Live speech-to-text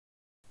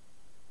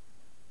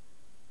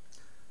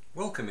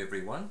Welcome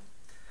everyone.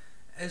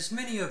 As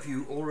many of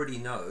you already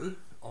know,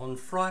 on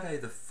Friday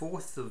the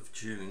 4th of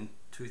June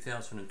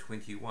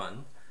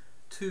 2021,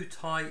 two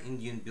Thai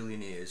Indian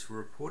billionaires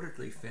were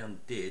reportedly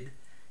found dead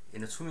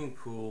in a swimming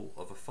pool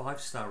of a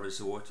five-star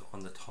resort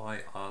on the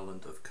Thai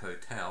island of Koh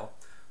Tao,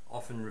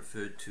 often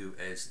referred to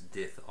as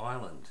Death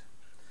Island.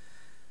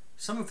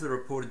 Some of the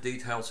reported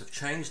details have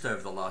changed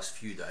over the last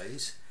few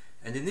days,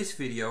 and in this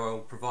video I will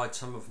provide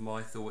some of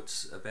my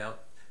thoughts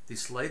about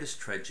this latest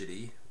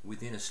tragedy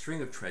within a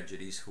string of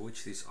tragedies for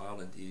which this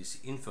island is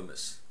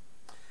infamous.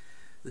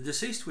 The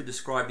deceased were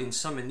described in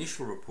some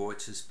initial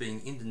reports as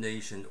being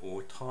Indonesian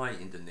or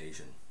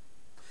Thai-Indonesian,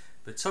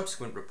 but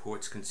subsequent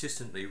reports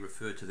consistently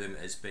refer to them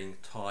as being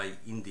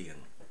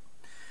Thai-Indian.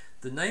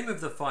 The name of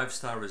the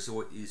five-star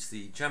resort is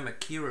the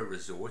Jamahkiri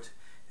Resort,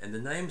 and the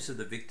names of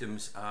the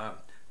victims are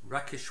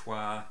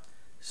Rakeshwar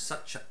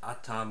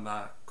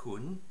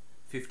Sachathamakul,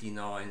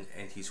 59,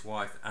 and his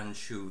wife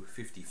Anshoo,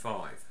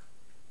 55.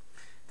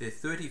 Their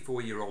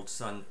 34-year-old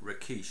son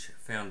Rakesh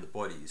found the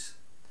bodies.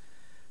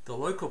 The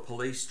local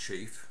police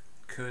chief,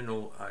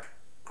 Colonel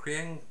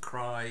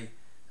Kriangkrai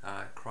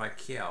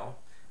Kraikaew,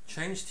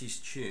 changed his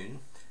tune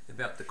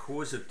about the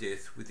cause of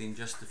death within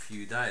just a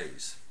few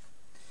days.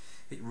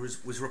 It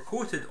was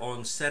reported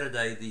on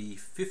Saturday the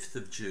 5th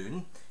of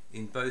June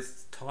in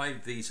both Thai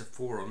Visa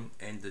Forum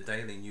and the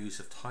Daily News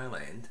of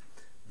Thailand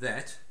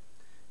that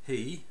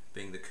he,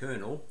 being the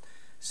colonel,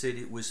 said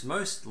it was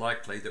most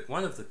likely that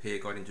one of the pair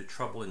got into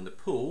trouble in the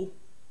pool,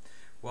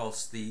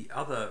 whilst the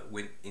other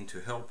went in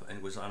to help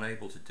and was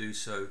unable to do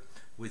so,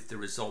 with the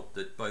result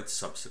that both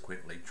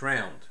subsequently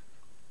drowned.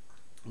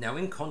 Now,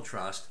 in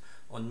contrast,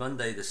 on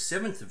Monday the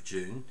 7th of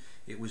June,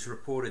 it was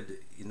reported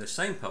in the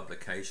same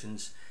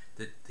publications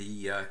that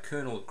the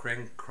Colonel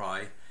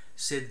Kriangkrai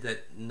said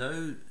that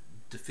no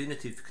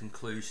definitive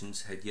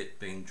conclusions had yet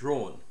been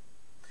drawn.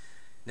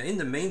 Now, in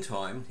the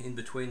meantime, in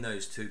between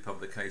those two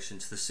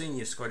publications, the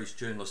senior Scottish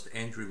journalist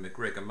Andrew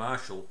McGregor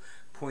Marshall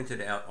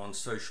pointed out on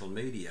social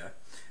media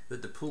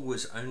that the pool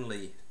was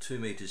only 2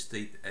 meters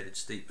deep at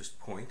its deepest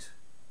point,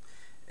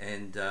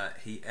 and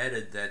he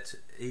added that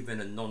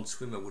even a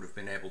non-swimmer would have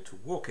been able to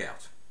walk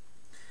out.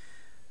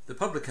 The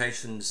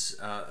publications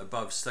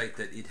above state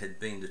that it had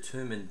been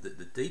determined that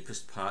the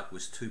deepest part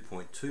was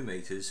 2.2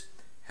 meters.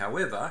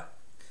 However,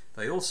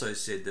 they also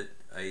said that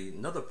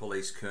another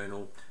police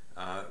colonel,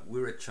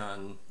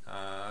 Wirachan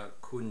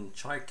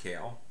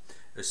Kraikaew,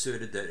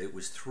 asserted that it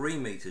was 3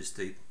 meters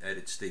deep at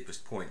its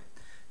deepest point.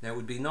 Now, it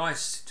would be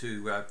nice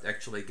to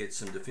actually get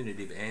some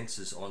definitive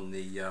answers on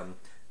the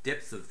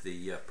depth of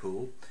the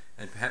pool,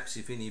 and perhaps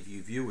if any of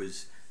you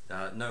viewers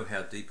know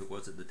how deep it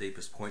was at the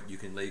deepest point, you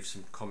can leave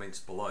some comments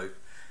below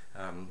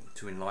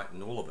to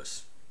enlighten all of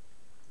us.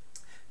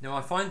 Now,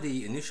 I find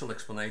the initial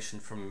explanation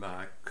from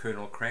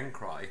Colonel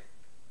Kriangkrai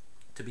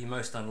to be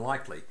most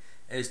unlikely,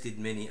 as did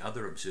many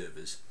other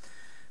observers.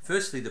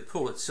 Firstly, the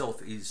pool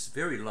itself is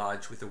very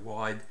large with a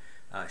wide,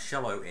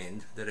 shallow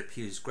end that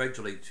appears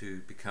gradually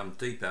to become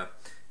deeper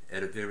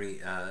at a very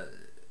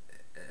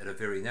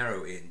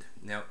narrow end.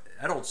 Now,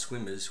 adult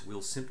swimmers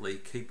will simply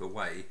keep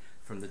away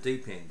from the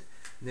deep end.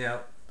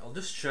 Now, I'll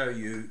just show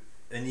you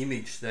an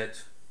image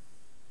that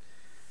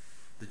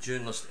the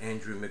journalist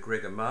Andrew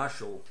McGregor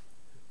Marshall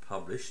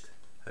published.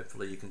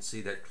 Hopefully you can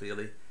see that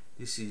clearly.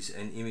 This is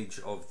an image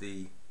of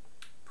the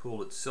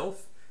pool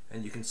itself,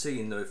 and you can see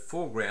in the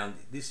foreground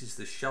this is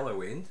the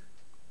shallow end,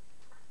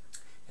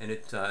 and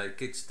it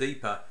gets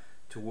deeper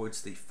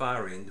towards the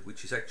far end,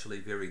 which is actually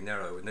very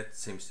narrow, and that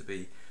seems to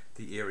be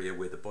the area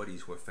where the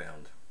bodies were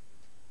found.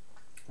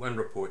 One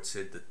report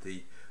said that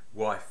the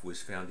wife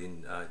was found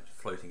in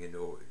floating in,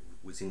 or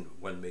was in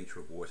 1 meter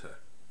of water.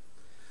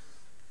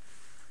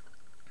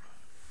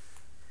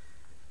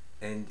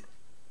 And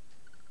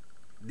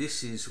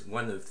this is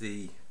one of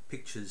the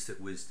pictures that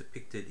was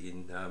depicted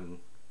in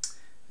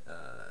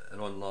an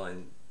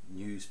online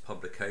news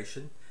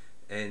publication,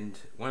 and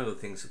one of the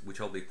things which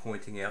I'll be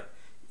pointing out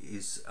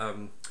is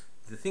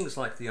the things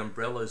like the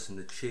umbrellas and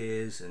the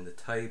chairs and the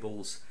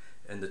tables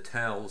and the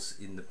towels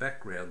in the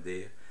background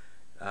there,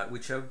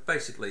 which are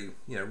basically,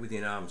 you know,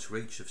 within arm's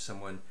reach of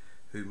someone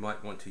who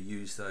might want to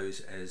use those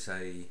as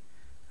a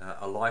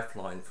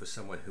lifeline for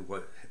someone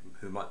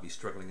who might be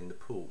struggling in the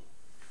pool.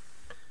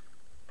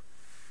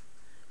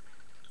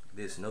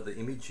 There's another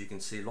image. You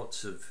can see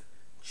lots of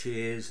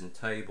chairs and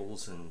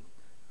tables and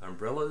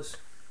umbrellas,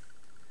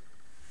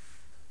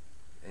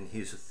 and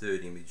here's a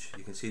third image.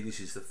 You can see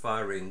this is the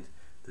far end,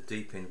 the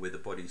deep end, where the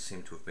bodies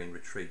seem to have been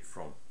retrieved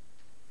from.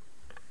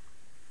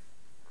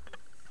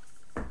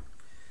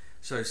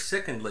 So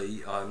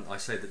secondly, I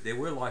say that there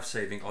were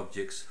life-saving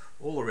objects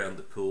all around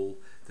the pool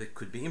that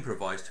could be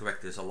improvised to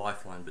act as a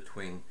lifeline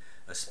between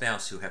a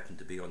spouse who happened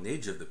to be on the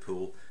edge of the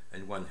pool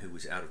and one who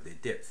was out of their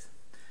depth.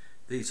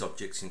 These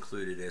objects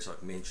included, as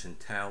I've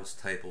mentioned, towels,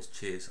 tables,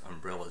 chairs,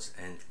 umbrellas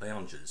and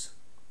lounges.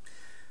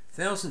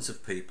 Thousands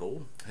of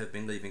people have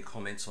been leaving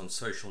comments on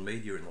social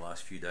media in the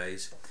last few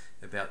days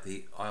about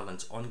the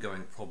island's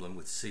ongoing problem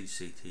with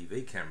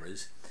CCTV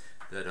cameras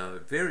that are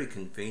very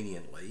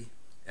conveniently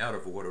out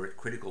of order at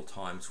critical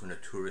times when a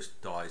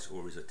tourist dies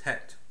or is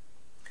attacked.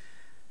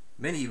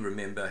 Many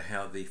remember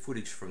how the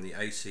footage from the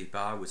AC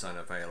bar was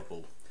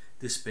unavailable,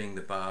 this being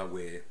the bar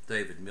where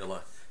David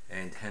Miller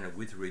and Hannah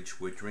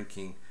Witheridge were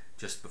drinking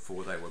just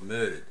before they were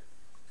murdered.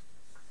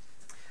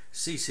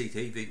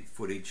 CCTV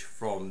footage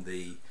from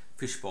the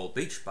Fishbowl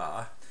Beach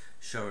Bar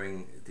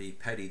showing the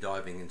PADI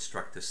diving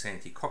instructor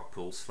Santi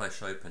Cockpool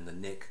slash open the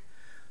neck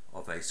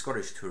of a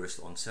Scottish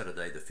tourist on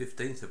Saturday the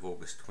 15th of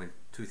August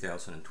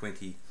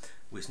 2020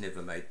 was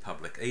never made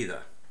public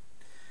either.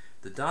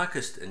 The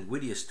darkest and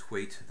wittiest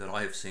tweet that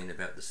I have seen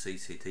about the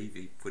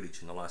CCTV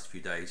footage in the last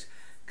few days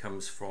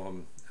comes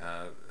from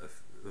a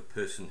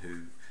person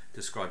who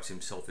describes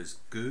himself as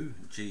Goo,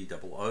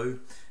 G-O-O,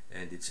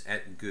 and it's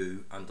at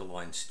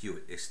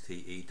Goo_Stewart,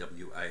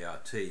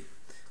 S-T-E-W-A-R-T.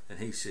 And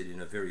he said in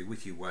a very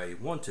witty way,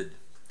 wanted,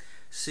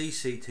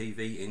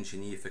 CCTV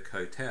engineer for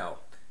Koh Tao,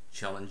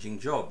 challenging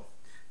job.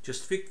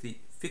 Just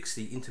fix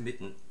the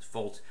intermittent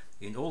fault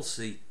in all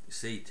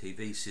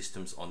CCTV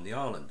systems on the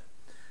island.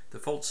 The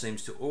fault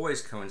seems to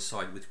always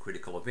coincide with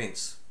critical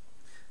events,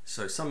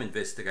 so some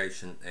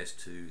investigation as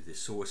to the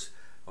source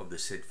of the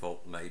said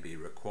fault may be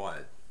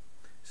required.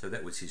 So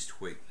that was his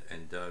tweet,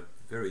 and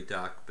very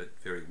dark but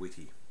very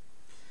witty.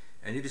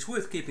 And it is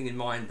worth keeping in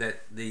mind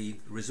that the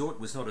resort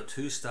was not a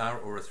 2-star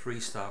or a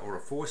 3-star or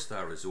a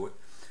 4-star resort,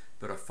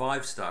 but a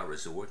 5-star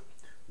resort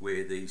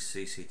where these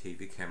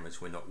CCTV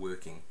cameras were not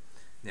working.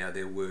 Now,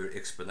 there were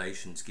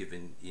explanations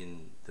given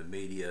in the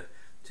media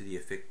to the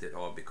effect that,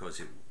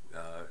 because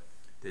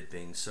there'd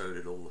been so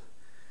little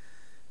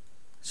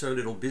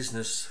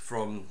business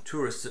from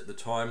tourists at the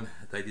time,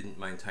 they didn't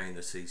maintain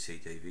the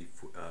CCTV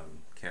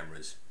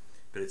cameras.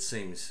 But it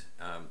seems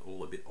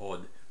all a bit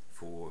odd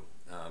for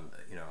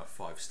a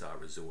 5-star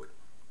resort.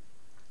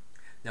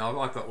 Now,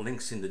 I've got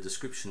links in the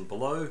description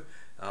below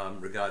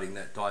regarding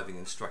that diving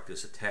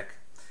instructor's attack.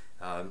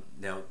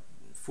 Now,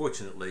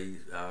 fortunately,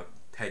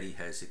 PADI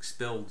has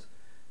expelled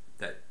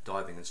that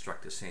diving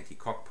instructor, Santi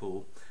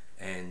Cockpool,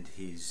 and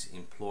his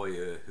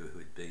employer, who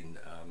had been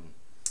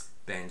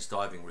Band's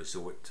Diving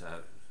Resort,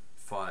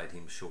 fired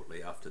him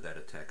shortly after that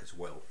attack as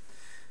well.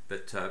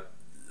 But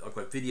I've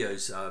got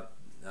videos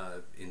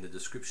in the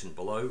description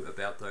below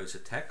about those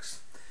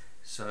attacks,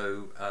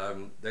 so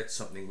that's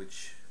something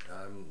which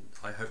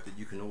I hope that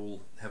you can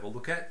all have a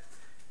look at.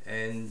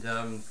 And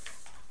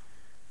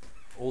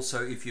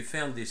also, if you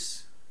found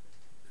this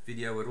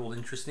video at all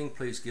interesting,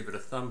 please give it a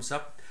thumbs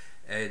up.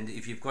 And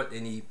if you've got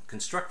any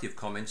constructive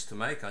comments to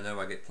make, I know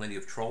I get plenty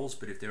of trolls,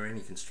 but if there are any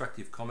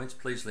constructive comments,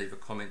 please leave a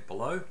comment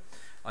below.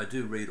 I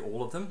do read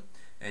all of them.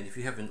 And if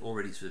you haven't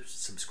already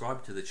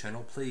subscribed to the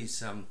channel,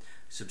 please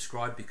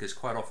subscribe, because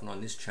quite often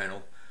on this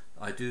channel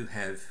I do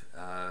have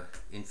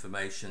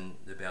information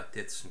about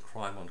deaths and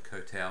crime on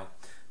Koh Tao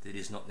that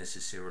is not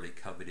necessarily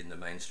covered in the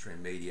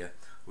mainstream media,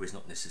 or is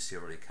not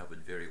necessarily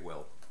covered very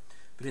well.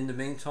 But in the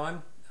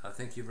meantime,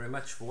 thank you very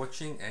much for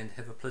watching, and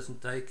have a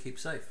pleasant day. Keep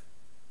safe.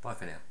 Bye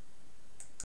for now.